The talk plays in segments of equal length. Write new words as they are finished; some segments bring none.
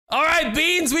right,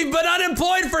 Beans, we've been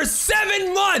unemployed for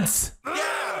 7 months.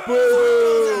 Yeah.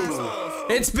 Boo.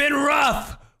 It's been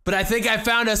rough, but I think I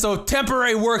found us a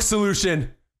temporary work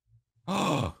solution.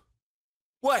 Oh.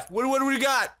 What do we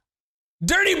got?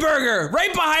 Dirty Burger,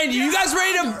 right behind you. You guys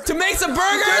ready to make some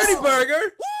burgers? Dirty Burger.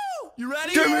 Woo! You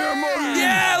ready? Give me your money.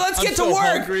 Yeah, let's get to work.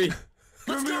 Hungry.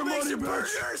 Give me your make money, some bitch.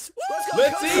 burgers.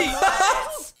 Let's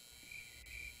eat.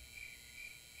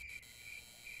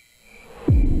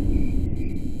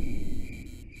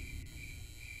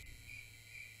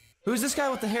 Who's this guy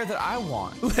with the hair that I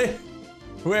want?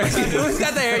 Where? Who's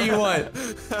got the hair you want?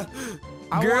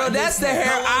 Girl, that's the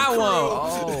hair I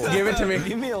want. Oh. Give it to me.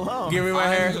 Leave me alone. Give me my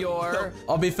hair. Your...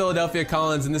 I'll be Philadelphia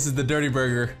Collins, and this is the Dirty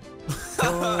Burger.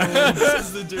 This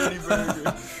is the Dirty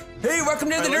Burger. Hey, welcome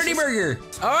to the Dirty Burger.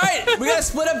 All right, we gotta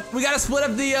split up. We gotta split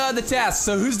up the tasks.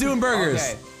 So who's doing burgers?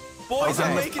 Okay. Boys,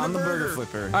 I'm making I'm a the burger burger.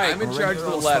 flipper. All right, I'm in charge of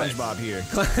the lettuce. SpongeBob here.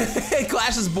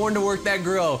 Clash is born to work that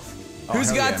grill. Who's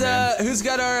hell got yeah, who's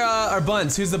got our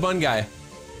buns? Who's the bun guy?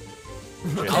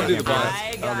 I'll do the buns.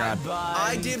 I got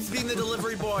I dibs being the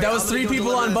delivery boy. That was I'm 3 gonna go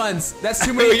people on deliver buns. That's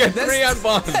too many. We got that's, 3 on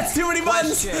buns. That's too many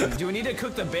buns. Question, do we need to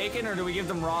cook the bacon or do we give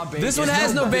them raw bacon? This one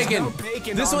has no bacon. There's no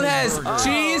bacon This on one has burger.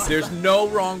 cheese. There's no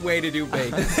wrong way to do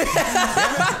bacon.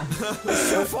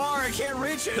 So far, I can't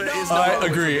reach it. No. I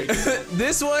agree.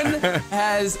 This one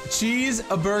has cheese,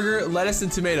 a burger, lettuce,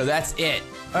 and tomato. That's it.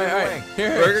 All right.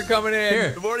 Here. Burger coming in.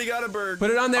 Here. We've already got a burger. Put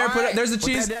it on there. Put it. There's the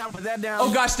cheese. Put that down.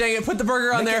 Oh gosh, dang it! Put the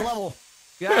burger on Make there. it level.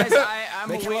 Guys, I'm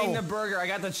Make it awaiting low. the burger. I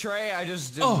got the tray. I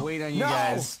just Oh, wait on you no.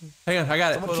 guys. Hang on, I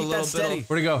got it. Someone keep that steady.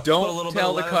 Where'd it go? Don't tell the little bit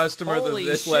of customer that Holy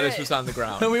this lettuce shit. was on the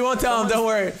ground. No, we won't tell him. Don't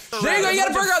worry. There you go. You got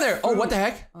a burger on there. Oh, what the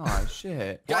heck? Oh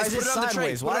shit. Why Guys, is put it it on the tray.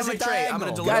 sideways? Put Why it is on it my tray. I'm gonna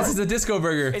diagonal? deliver. Guys, it's a disco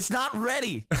burger. It's not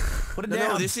ready. Put it No,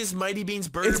 down. this is Mighty Bean's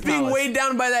burger. It's being palace. weighed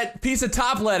down by that piece of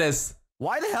top lettuce.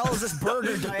 Why the hell is this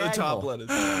burger diagonal? The top lettuce.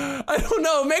 I don't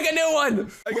know. Make a new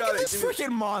one. I Look got at it. this freaking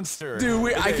monster.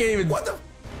 Dude, I can't even. What the?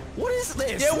 What is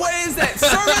this? Yeah, what is that?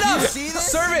 Serve it up. You see this?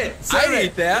 Serve it. I Serve eat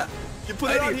it. that. You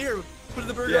put it on here. Put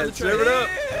the burger on the tray. Serve it up.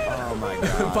 Oh my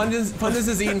god. Pundus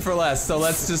is eating for less, so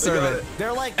let's just serve it.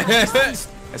 They're like, that's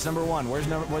number one. Where's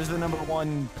the number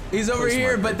one? He's over Place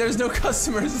here, marker. but there's no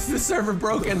customers. Is the server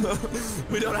broken?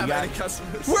 We don't have got any it.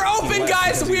 customers. We're open,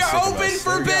 guys. We are open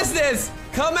for business.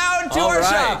 Come out to All our right.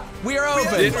 shop. We are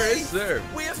open. Dinner is served.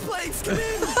 We have plates. Come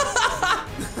in.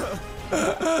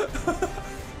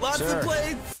 Lots Sir. of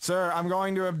plates. Sir, I'm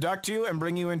going to abduct you and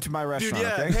bring you into my Dude, restaurant.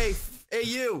 yeah. Okay? Hey,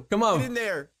 you. Come on. Get in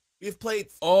there. We have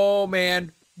plates. Oh,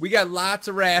 man. We got lots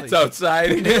of rats outside.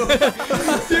 Dude,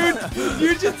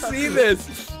 you should see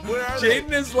this. Where are they?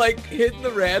 Jaden is like hitting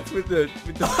the rats with the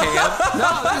can.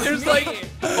 No, there's like,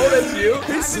 oh, that's you.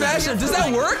 He's smashing. Does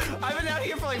that work? I've been out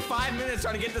here for like 5 minutes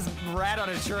trying to get this rat on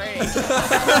a tray.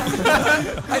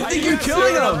 I think you're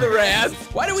killing Serving up the them. rats.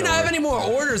 Why do we not have any more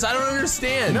orders? I don't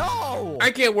understand. No. I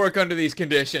can't work under these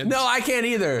conditions. No, I can't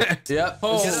either. Yep.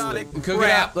 Holy Cook it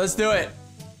crap. up. Let's do it.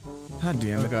 God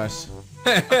damn it. Gosh.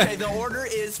 Okay, the order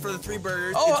is for the 3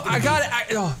 burgers. Oh, It's gonna I be got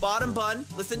it. Oh. Bottom bun.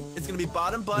 Listen, it's gonna be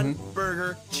bottom bun,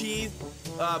 burger, cheese,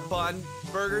 bun,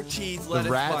 burger, cheese, The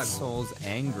lettuce, rat bun. soul's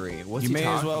angry. What's You he may as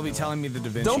talking well be telling me the Da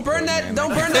Vinci Don't burn Code, that. man.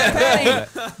 Don't burn that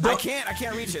patty. I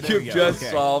can't reach it. There we You've go. just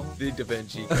Okay. solved the Da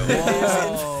Vinci Code.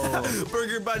 Whoa.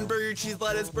 Burger bun, burger, cheese,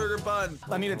 lettuce, burger bun.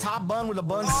 I need a top bun with a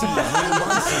bun seat. I need a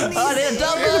bun seat. Oh, they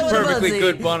double Perfectly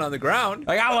good bun on the ground.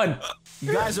 I got one.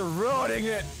 You guys are ruining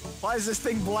it. Why is this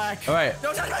thing black? All right.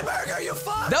 Don't touch my burger, you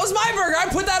fuck! That was my burger. I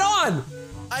put that on.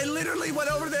 I literally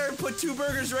went over there and put 2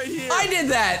 burgers right here. I did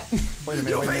that. Wait a minute.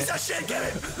 You Wait a piece minute. of shit, get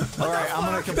it! All right, I'm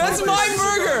gonna. That's completely- my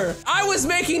burger. I was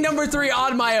making number 3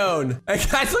 on my own. Hey,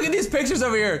 guys, look at these pictures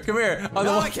over here. Come here. On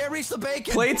No, the I can't reach the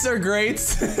bacon. plates are great.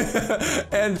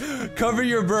 And cover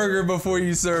your burger before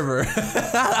you serve her.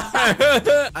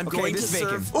 I'm Okay, going to this bacon.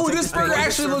 serve. Oh, take this this burger bacon.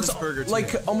 actually Serve looks this burger to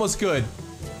like me. almost good.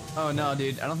 Oh no,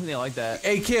 dude. I don't think they like that.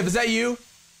 Hey, Kib, is that you?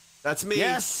 That's me.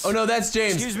 Yes. Oh no, that's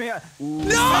James. Excuse me.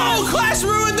 No! Clash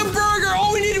ruined the burger!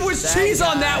 All we needed was cheese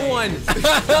on that one!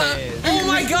 Oh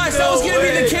my gosh, that was gonna be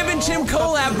the Kim and Chim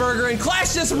collab burger, and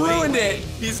Clash just ruined it!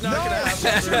 He's not No, gonna have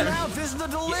shut your that. mouth. This is the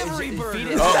delivery Feed burger.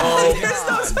 it. Uh-oh. There's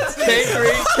no such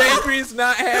Cankry's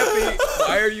not happy.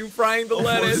 Why are you frying the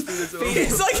lettuce? He's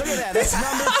like, Look at that. That's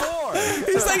number 4.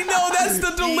 he's like, no, that's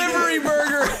the delivery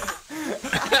burger!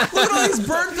 Look at all these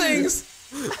burnt things!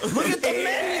 Look at the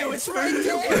menu. It's right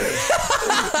there.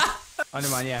 Oh, never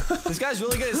mind, yeah. This guy's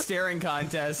really good at staring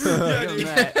contests. Give him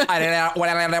that. Oh,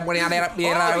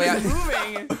 he's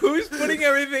moving. Who's putting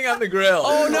everything on the grill?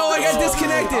 Oh no, I got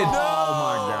disconnected! Oh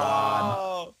my god.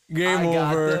 Oh. Game I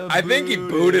got over. the I think he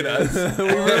booted us.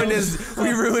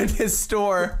 We ruined his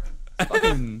store.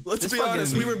 Let's be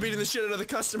honest, we were beating the shit out of the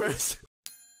customers.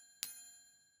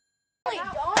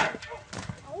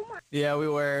 Yeah, we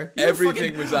were.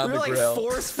 Everything was on we the were grill. like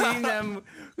force feeding them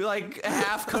like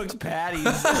half-cooked patties.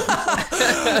 It's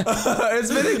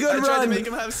been a good I tried to run. make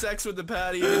him have sex with the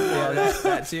patty. Yeah,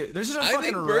 that too. There's just a I fucking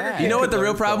think Burger rat. King You know what the could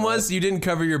real learn problem from was? You didn't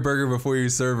cover your burger before you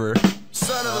server.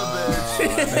 Son of a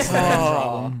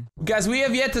bitch. Guys, we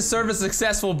have yet to serve a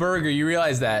successful burger. You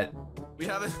realize that? We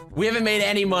haven't. We haven't made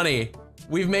any money.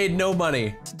 We've made no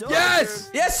money. Yes!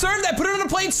 Yes, serve that. Put it on a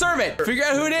plate. Serve it. Figure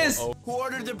out who it is. Who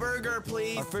ordered the burger,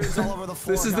 please? Our food's all over the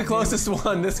floor. This is the closest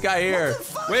one. This guy here.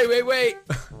 Wait.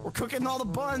 We're cooking all the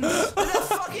buns. Did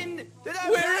that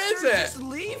Where is bastard it? just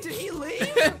leave? Did he leave?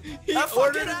 He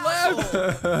ordered and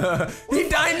left. He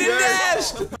dined and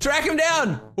dashed. Track him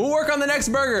down. We'll work on the next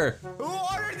burger. Who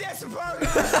ordered this burger?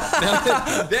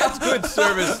 That's good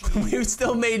service. We've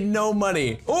still made no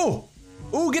money. Ooh,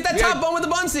 get that top bun with the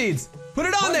bun seeds. Put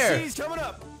it on there. Cheese coming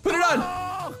up. Put it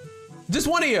on. Just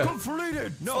one of you.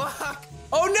 Completed. No. Fuck.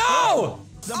 Oh no!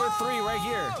 Number 3 right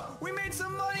here. We made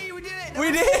some money. We did it. We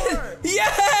Number did. 4.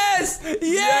 Yes. Yeah.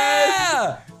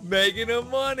 Yes. Making him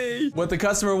money. What the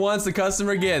customer wants, the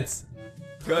customer gets.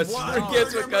 Customer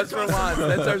gets what customer wants.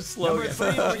 That's our slogan.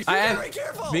 I am Be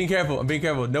careful. being careful. I'm being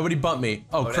careful. Nobody bump me.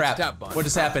 Oh, that's crap! top bun. What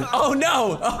just happened? Oh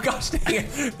no! Oh gosh, dang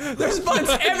it! There's buns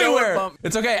everywhere. bump.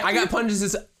 It's okay. I got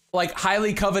Punch's like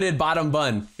highly coveted bottom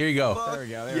bun. Here you go. There we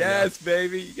go. Yes,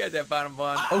 baby. You got that bottom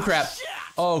bun. Oh crap!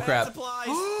 Oh crap! Supplies.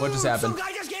 What just happened? Some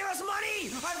guy just gave us money.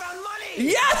 I found money.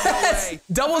 Yes!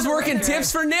 Doubles working.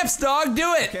 Tips for nips, dog.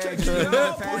 Do it. We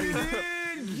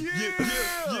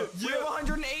have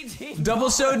 118. Double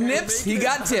showed nips. He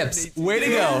got tips. Way to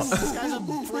go. This guy's a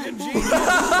freaking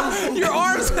genius. Your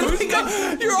arms.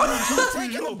 Your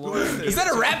arms. Is that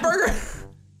a rat burger?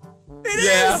 It is.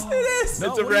 Yeah. It is.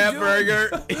 It's a rat burger.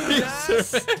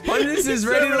 Punches is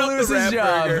ready to serving up the lose his rat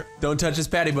job. burger. Don't touch his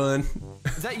patty bun.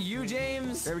 Is that you,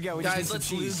 James? There we go. We Guys, just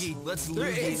let's need some cheese. loogie. Let's There,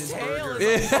 loogie his this tail burger.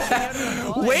 is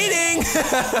like Waiting.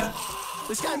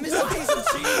 This guy missed a piece of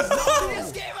cheese. He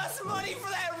just gave us money for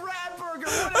that rat burger.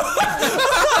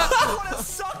 What a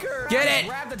sucker. Get it.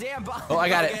 Grab the damn bun. Oh, I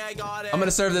got it. Okay, I got it. I'm gonna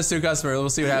serve this to a customer. We'll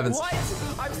see what happens. What?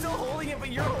 I'm still holding it,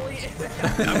 but you're holding it.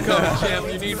 I'm coming, champ.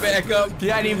 You need backup.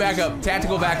 Yeah, I need backup.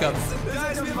 Tactical backup. This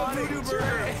guy's a voodoo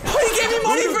burger. Oh, he gave me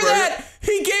money for that.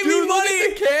 He gave me Dude, look money.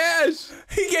 at the cash.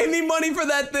 He gave me money for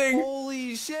that thing.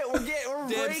 Holy shit, we're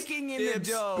raking in the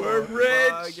dough. We're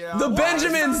rich. The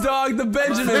Benjamins, dog. The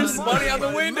There's Benjamins. money on the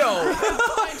window.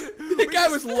 The guy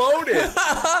was loaded.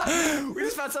 We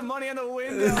just found some money on the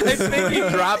window. I think he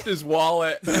dropped his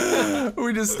wallet.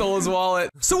 We just stole his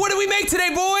wallet. So what did we make today,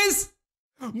 boys?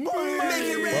 Make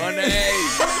it rain. Money.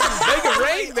 Make it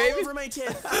rain, All baby. over my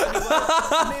tip. I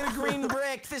made a green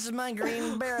brick. This is my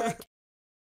green brick.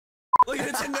 Look at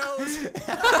its nose.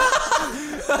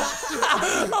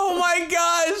 Oh my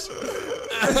gosh.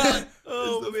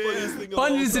 Oh, man.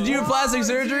 Punches, did you have plastic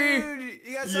surgery? Dude,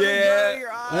 you got something Yeah. going in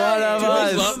your eye. One of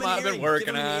us. Something I've been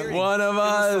working on. One of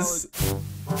us.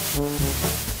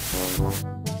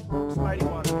 Mighty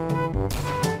one.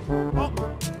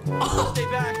 Oh. Stay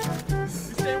back. You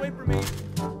stay away from me.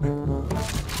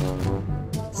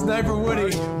 Sniper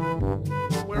Woody.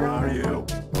 Where are you?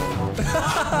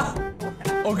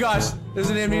 Oh gosh, there's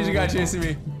an amnesia guy chasing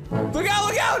me. Look out,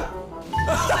 look out!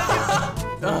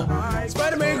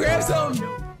 Spider-Man, grab something!